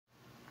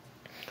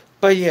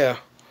But yeah,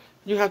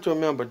 you have to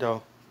remember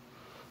though,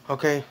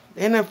 okay?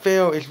 The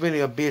NFL is really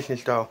a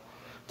business though.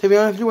 To be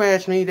honest, if you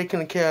ask me, they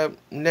couldn't care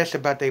less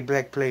about their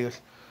black players.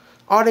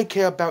 All they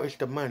care about is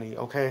the money,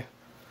 okay?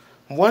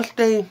 Once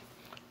they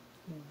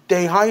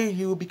hire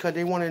you because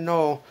they want to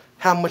know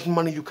how much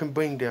money you can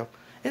bring them.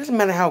 It doesn't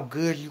matter how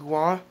good you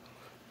are.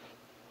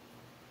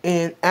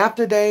 And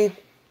after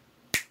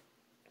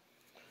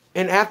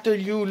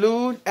you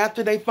lose,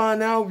 after they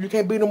find out you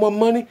can't bring them more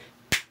money,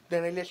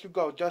 then they let you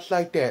go just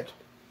like that.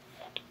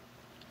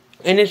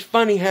 And it's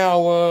funny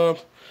how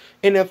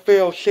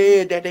NFL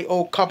said that they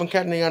owe Colin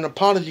Kaepernick an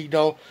apology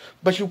though,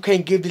 but you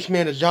can't give this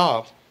man a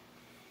job.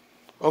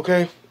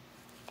 Okay?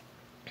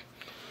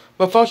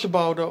 But first of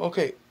all though,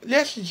 okay,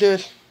 let's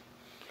just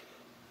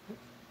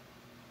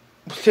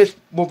switch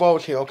the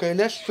roles here, okay?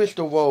 Let's switch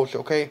the roles,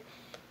 okay?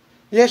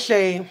 Let's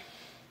say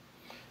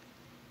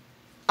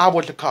I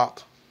was a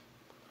cop,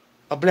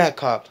 a black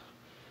cop.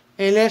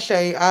 And let's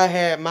say I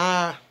had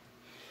my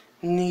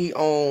knee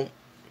on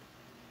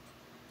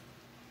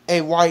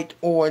a white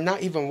or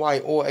not even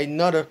white or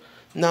another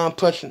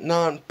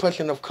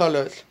non-person of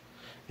color's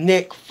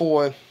neck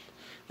for,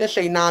 let's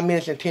say, 9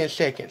 minutes and 10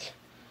 seconds.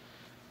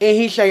 And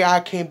he say, I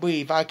can't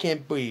breathe.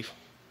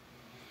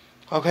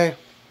 Okay?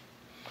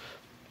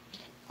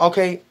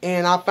 Okay,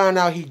 and I found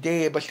out he's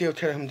dead, but still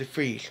tell him to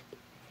freeze.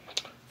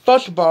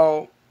 First of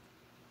all,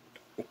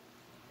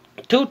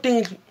 two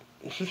things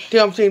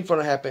still I'm seeing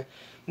going to happen.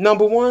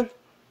 Number one,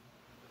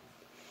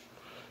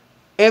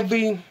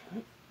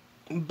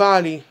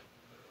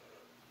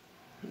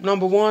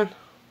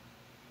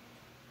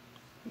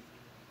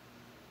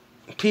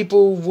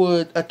 people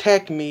would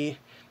attack me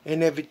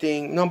and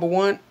everything. Number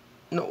one,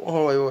 no,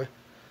 wait.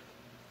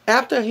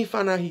 After he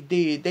found out he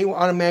did, they would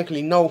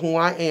automatically know who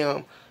I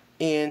am,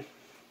 and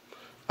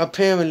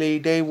apparently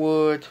they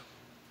would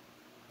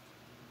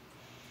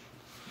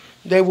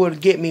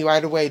get me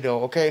right away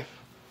though, okay?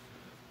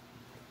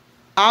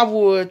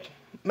 Matter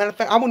of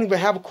fact, I wouldn't even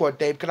have a court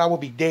date because I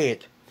would be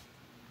dead.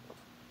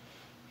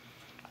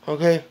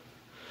 Okay?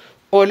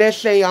 Or let's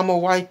say I'm a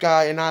white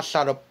guy and I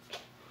shot up,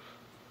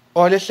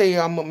 or let's say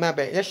I'm a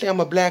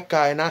black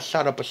guy and I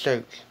shot up a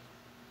church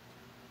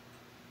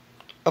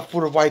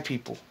full of white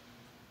people.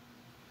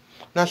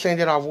 Not saying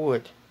that I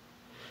would.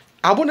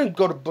 I wouldn't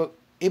go to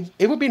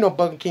it would be no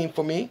Burger King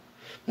for me.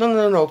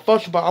 No.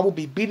 First of all, I would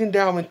be beaten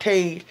down and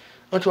tased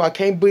until I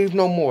can't breathe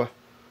no more.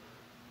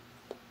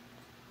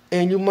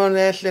 And you must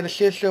ask that the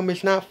system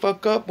is not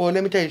fucked up? Well,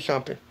 let me tell you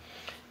something.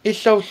 It's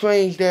so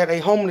strange that a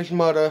homeless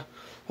mother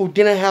who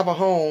didn't have a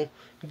home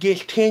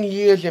gets 10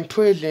 years in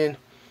prison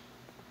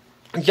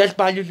just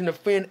by using a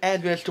friend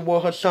address to where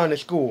her son is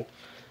school.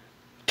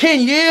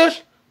 10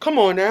 years? Come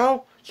on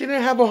now. She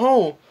didn't have a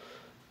home.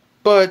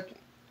 But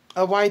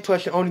a white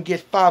person only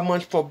gets 5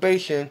 months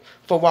probation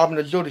for robbing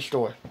a jewelry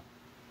store.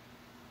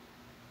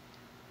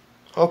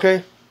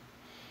 Okay?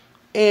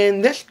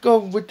 And let's go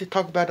with the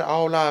talk about the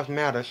All Lives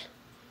Matters.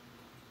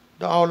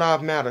 The All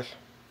Lives Matters.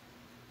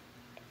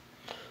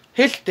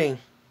 His thing.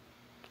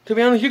 To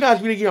be honest, you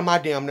guys really get on my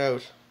damn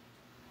nerves.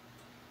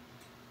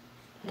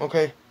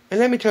 Okay? And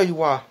let me tell you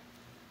why.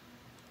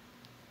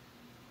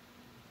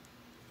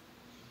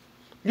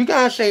 You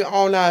guys say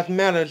all lives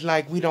matters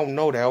like we don't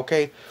know that,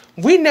 okay?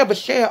 We never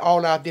said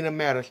all lives didn't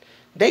matter.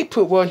 They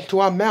put words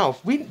into our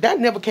mouth. That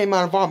never came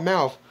out of our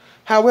mouth.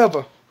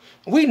 However,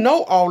 we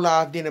know all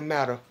lives didn't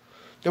matter.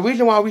 The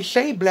reason why we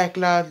say black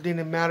lives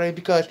didn't matter is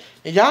because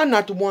y'all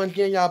not the ones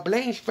getting y'all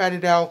blame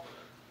spattered out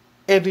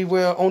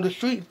everywhere on the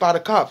street by the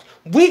cops.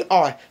 We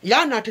are.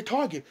 Y'all not the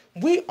target.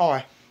 We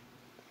are.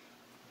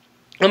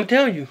 I'm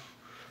telling you.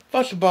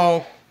 First of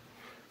all,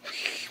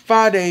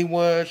 Friday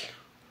was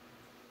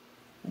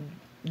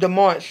the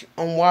march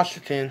on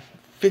Washington,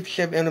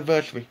 57th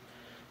anniversary.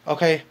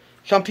 Okay?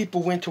 Some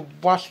people went to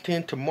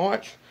Washington to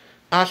march.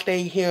 I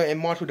stayed here and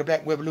marched with the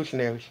Black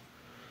Revolutionaries.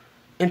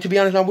 And to be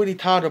honest, I'm really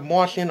tired of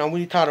marching. I'm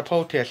really tired of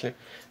protesting.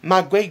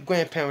 My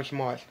great-grandparents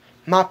marched.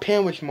 My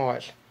parents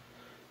marched.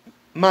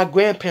 My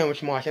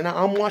grandparents marched. And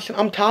I'm marching.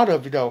 I'm tired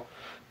of it, though.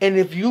 And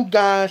if you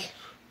guys,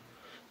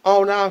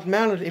 all lives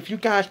matter, if you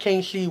guys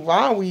can't see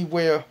why we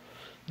wear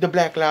the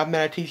Black Lives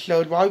Matter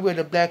t-shirts, why we wear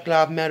the Black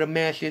Lives Matter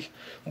masks,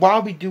 why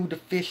we do the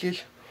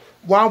fishes,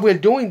 why we're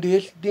doing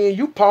this, then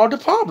you part of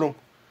the problem.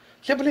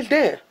 Simple as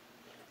that.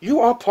 You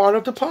are part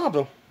of the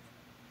problem.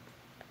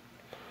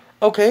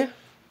 Okay?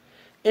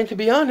 And to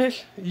be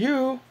honest,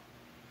 there's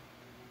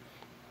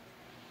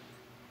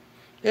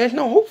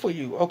no hope for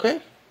you, okay?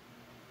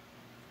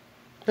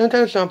 Let me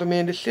tell you something,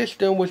 man. The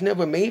system was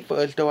never made for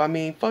us, though. I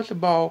mean, first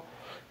of all,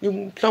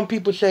 some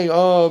people say,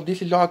 oh,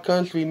 this is our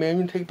country, man.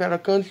 You take back our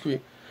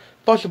country.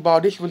 First of all,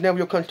 this was never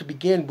your country to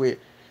begin with.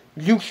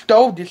 You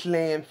stole this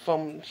land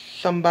from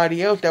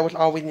somebody else that was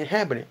already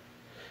inhabited.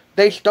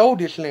 They stole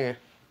this land.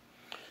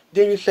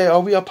 Then you say,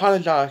 oh, we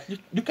apologize.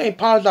 You can't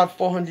apologize for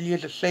 400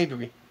 years of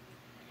slavery.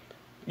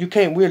 You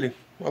can't really,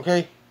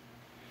 okay?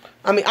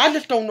 I mean, I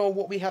just don't know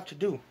what we have to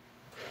do.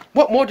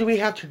 What more do we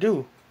have to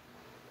do?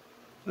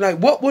 Like,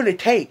 what would it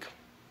take?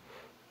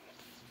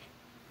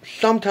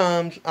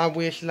 Sometimes I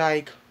wish,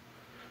 like,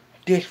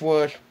 this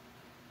was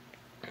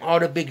all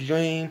the big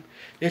dream.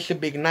 This is a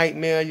big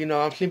nightmare. You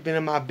know, I'm sleeping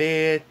in my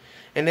bed,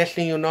 and next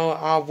thing you know,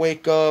 I'll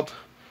wake up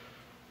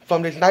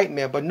from this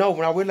nightmare. But no,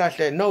 when I realized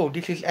that, no,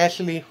 this is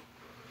actually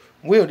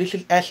real. This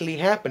is actually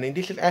happening.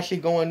 This is actually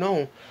going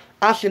on.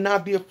 I should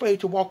not be afraid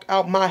to walk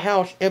out my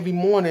house every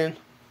morning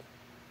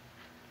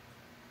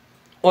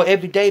or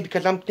every day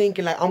because I'm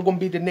thinking like I'm going to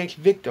be the next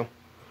victim.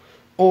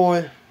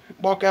 Or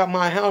walk out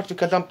my house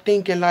because I'm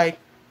thinking like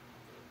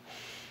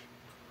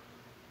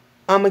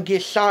I'm going to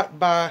get shot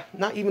by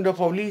not even the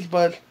police,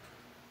 but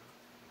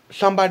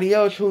somebody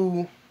else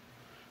who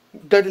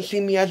doesn't see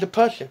me as a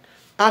person.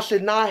 I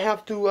should not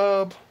have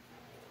to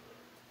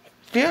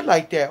feel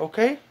like that,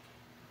 okay?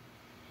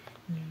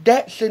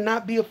 That should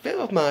not be a fear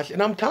of mine.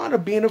 And I'm tired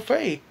of being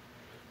afraid.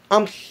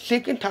 I'm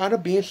sick and tired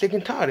of being sick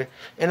and tired.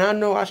 And I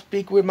know I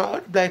speak with my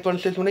other black brothers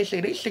and sisters when they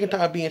say they sick and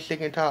tired of being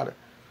sick and tired.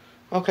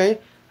 Okay?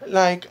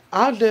 Like,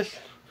 I just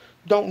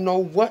don't know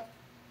what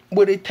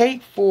would it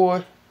take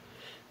for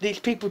these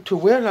people to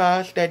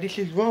realize that this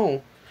is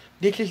wrong.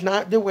 This is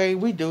not the way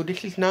we do.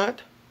 This is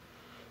not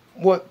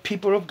what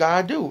people of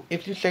God do.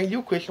 If you say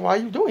you're Christian, why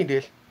are you doing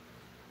this?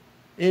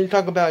 And you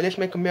talk about let's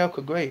make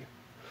America great.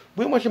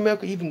 When was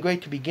America even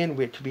great to begin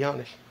with, to be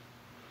honest?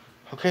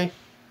 Okay?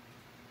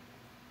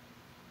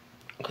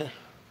 Okay.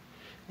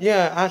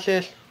 Yeah,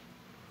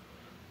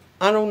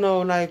 I don't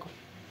know, like,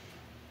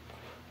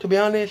 to be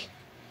honest,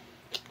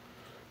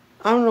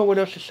 I don't know what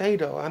else to say,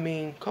 though. I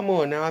mean, come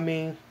on now. I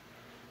mean,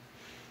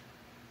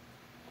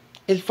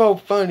 it's so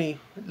funny,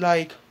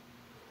 like,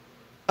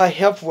 a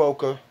health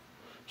worker,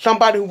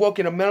 somebody who works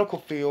in the medical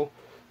field,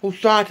 who's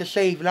trying to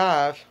save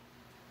lives,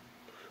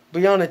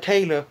 Breonna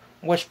Taylor,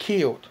 was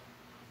killed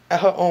at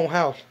her own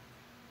house.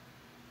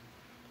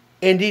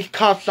 And these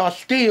cops are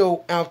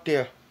still out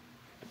there.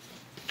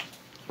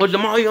 Or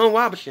Jamarion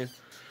Robinson.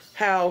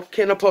 How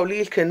can the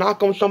police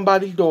knock on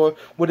somebody's door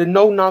with a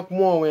no-knock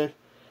warrant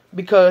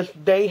because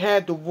they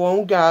had the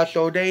wrong guy,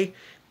 so they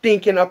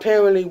thinking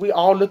apparently we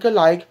all look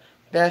alike,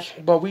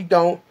 but we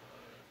don't.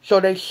 So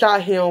they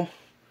shot him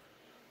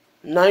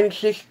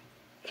 96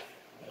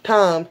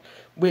 times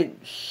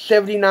with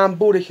 79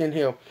 bullets in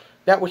him.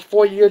 That was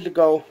 4 years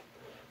ago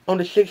on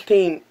the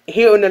 16th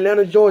here in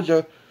Atlanta,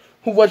 Georgia,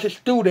 who was a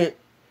student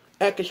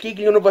at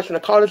Tuskegee University, a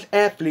college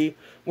athlete,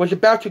 was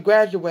about to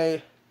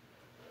graduate,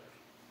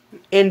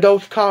 and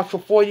those cops for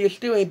 4 years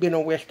still ain't been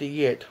arrested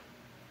yet.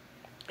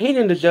 He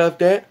didn't deserve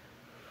that.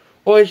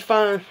 Or it's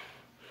fine.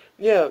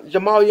 Yeah,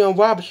 Jamarion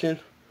Robinson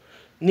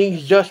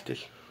needs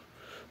justice.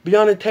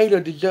 Breonna Taylor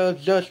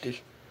deserves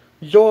justice.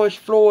 George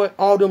Floyd,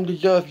 all them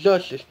deserve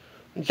justice.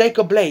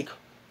 Jacob Blake.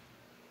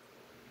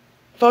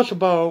 First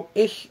of all,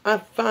 I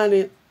find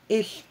it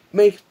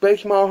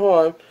breaks my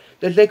heart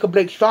that Jacob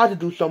Blake tried to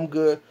do something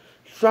good,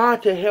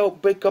 tried to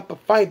help break up a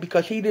fight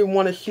because he didn't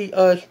want to see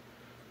us,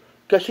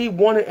 because he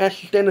wanted us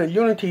to stand in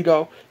unity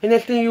though. And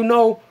next thing you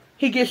know,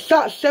 he gets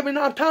shot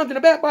 79 times in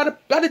the back by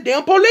the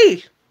damn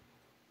police.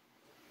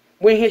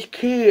 When his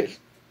kids,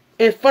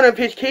 in front of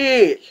his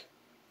kids,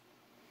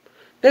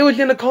 they was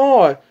in the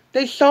car.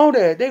 They saw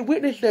that. They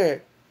witnessed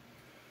that.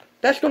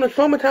 That's going to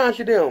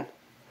traumatize them.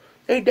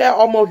 Their dad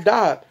almost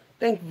died.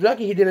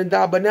 Lucky he didn't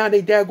die, but now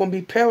their dad going to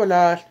be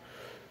paralyzed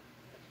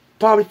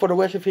probably for the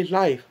rest of his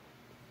life.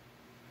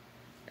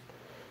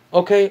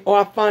 Okay? Or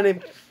I find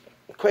it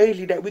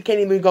crazy that we can't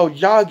even go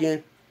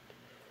jogging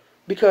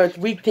because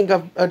we think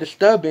of a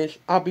disturbance.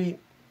 I'll be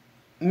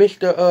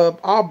Mr.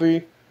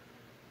 Aubrey,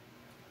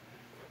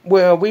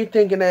 where we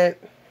thinking that,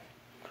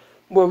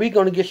 well, we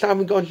going to get something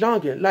and go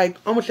jogging. Like,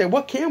 I'm going to say,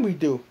 what can we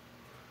do?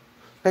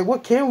 Like,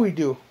 what can we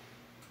do?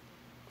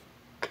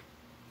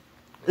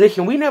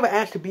 Listen, we never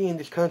asked to be in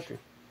this country.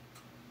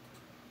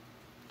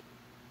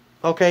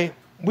 Okay?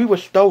 We were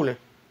stolen.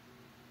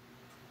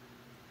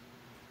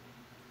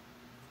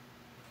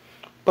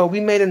 But we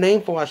made a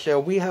name for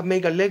ourselves. We have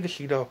made a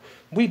legacy, though.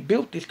 We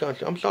built this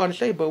country. I'm sorry to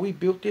say, but we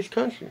built this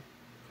country.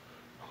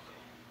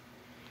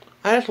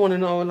 I just want to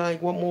know,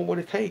 like, what more would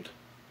it take?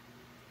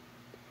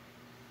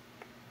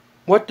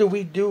 What do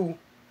we do?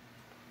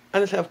 I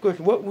just have a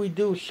question. What we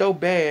do so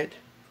bad?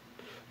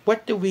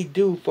 What do we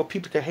do for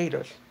people to hate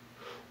us?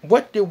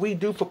 What did we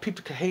do for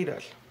people to hate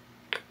us?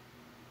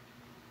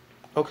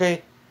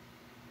 Okay?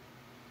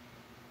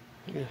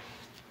 Yeah.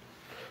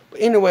 But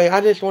anyway, I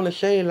just want to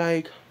say,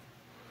 like,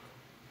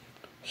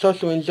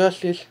 social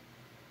injustice,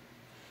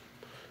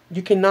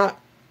 you cannot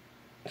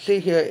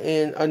sit here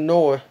and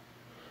ignore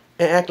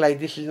and act like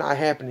this is not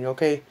happening,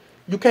 okay?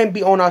 You can't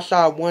be on our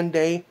side one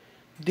day,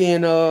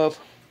 then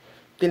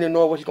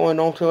ignore what's going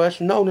on to us.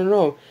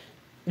 No.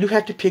 You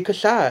have to pick a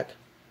side,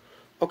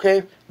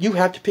 okay? You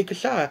have to pick a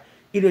side.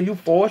 Either you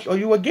for us or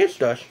you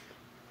against us.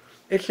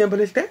 It's simple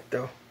as that,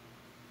 though.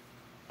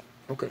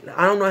 Okay, now,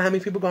 I don't know how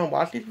many people are going to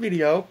watch this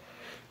video,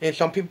 and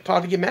some people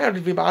probably get mad at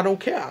this video, but I don't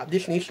care.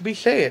 This needs to be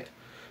said.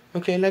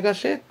 Okay, like I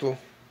said, though.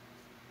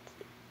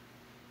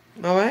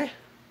 Alright?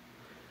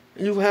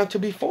 You have to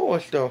be for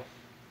us, though.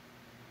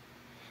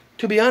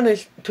 To be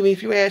honest,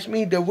 if you ask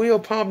me, the real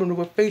problem we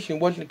were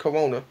facing wasn't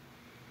Corona.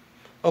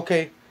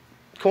 Okay?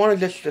 corona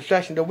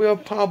discussion, the real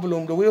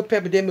problem, the real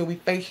epidemic we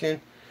facing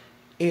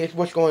is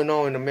what's going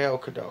on in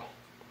America, though.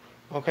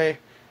 Okay,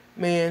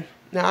 man.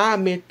 Now I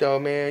admit, though,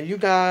 man, you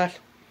guys,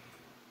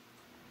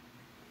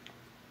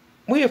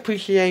 we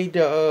appreciate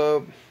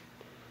the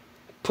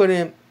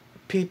putting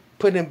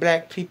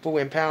black people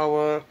in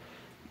power,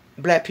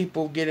 black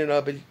people getting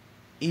up in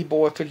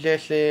e-board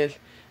positions,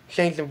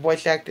 changing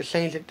voice actors,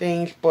 changing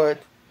things,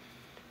 but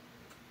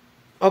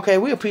okay,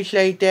 we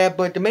appreciate that,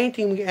 but the main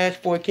thing we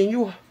ask for, can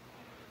you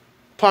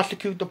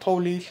prosecute the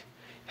police,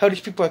 hold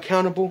these people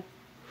accountable,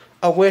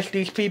 arrest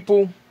these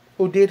people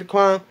who did the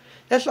crime?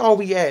 That's all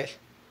we ask.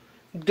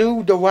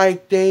 Do the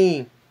right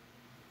thing.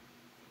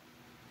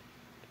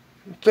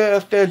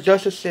 Fair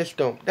justice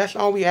system. That's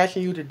all we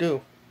asking you to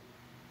do.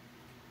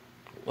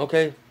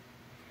 Okay?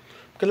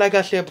 Because like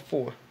I said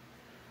before,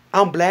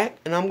 I'm black,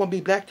 and I'm going to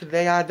be black till the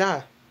day I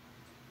die.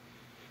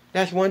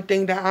 That's one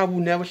thing that I will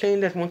never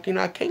change. That's one thing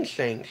I can't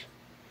change.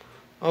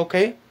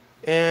 Okay?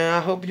 And I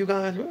hope you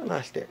guys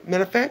realize that.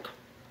 Matter of fact,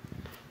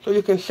 so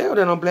you can show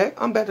that I'm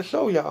black, I'm about to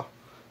show y'all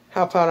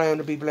how proud I am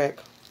to be black.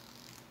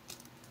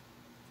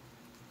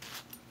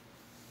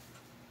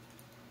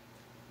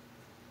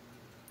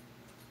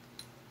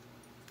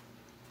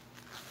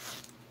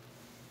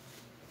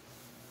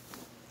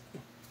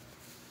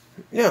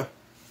 Yeah.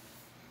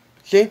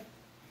 See?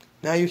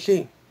 Now you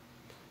see.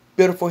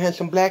 Beautiful,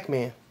 handsome black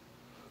man.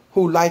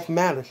 Who life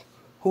matters.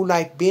 Who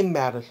life been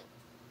matters.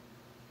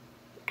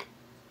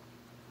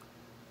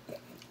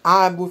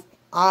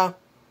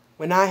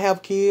 When I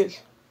have kids,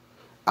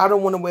 I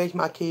don't want to raise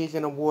my kids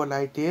in a war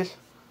like this.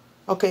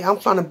 Okay, I'm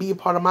trying to be a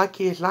part of my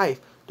kids'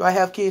 life. Do I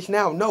have kids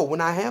now? No,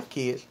 when I have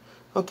kids.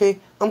 Okay,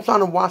 I'm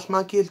trying to watch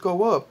my kids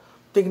grow up.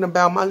 Thinking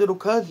about my little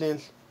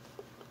cousins.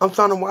 I'm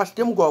trying to watch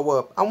them grow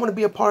up. I want to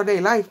be a part of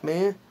their life,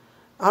 man.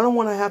 I don't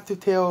want to have to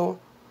tell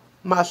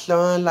my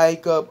son,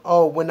 like,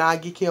 oh, when I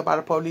get killed by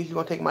the police, you're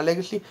going to take my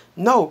legacy.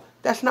 No,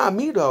 that's not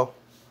me, though.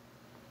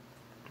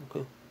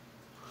 Okay.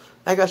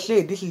 Like I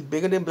said, this is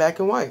bigger than black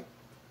and white.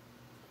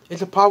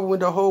 It's a problem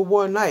with the whole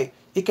world night.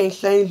 It can't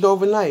change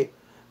overnight.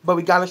 But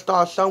we got to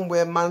start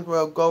somewhere. Might as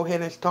well go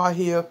ahead and start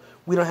here.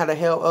 We don't have the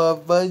hell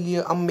of a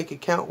year. I'm going to make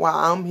it count while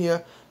I'm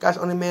here. That's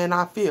the only man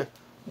I fear.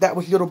 That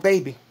was Little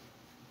Baby.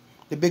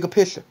 The bigger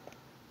picture.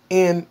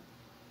 And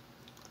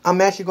I'm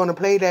actually going to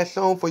play that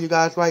song for you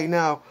guys right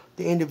now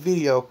to end the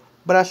video.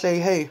 But I say,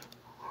 hey,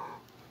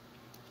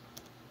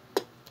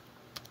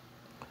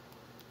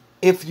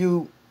 if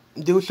you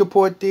do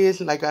support this,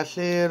 like I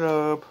said,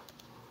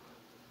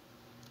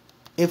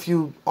 if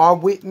you are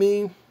with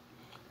me,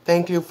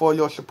 thank you for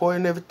your support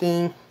and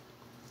everything.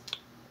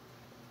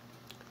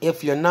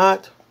 If you're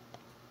not,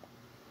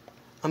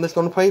 I'm just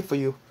going to pray for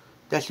you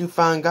that you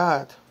find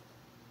God.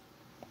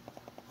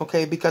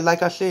 Okay, because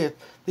like I said,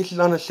 this is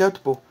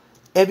unacceptable.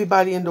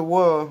 Everybody in the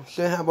world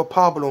should have a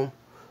problem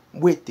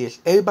with this.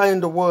 Everybody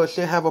in the world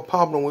should have a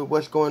problem with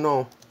what's going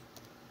on.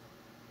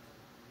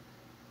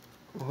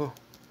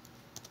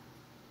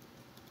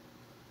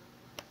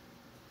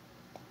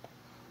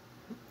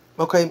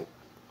 Okay,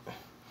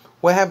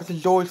 what happened to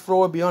George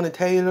Floyd, Breonna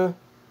Taylor,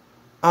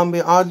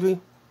 Ahmaud Arbery?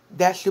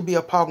 That should be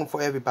a problem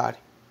for everybody.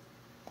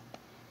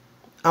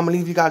 I'm going to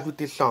leave you guys with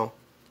this song.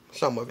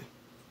 Some of it.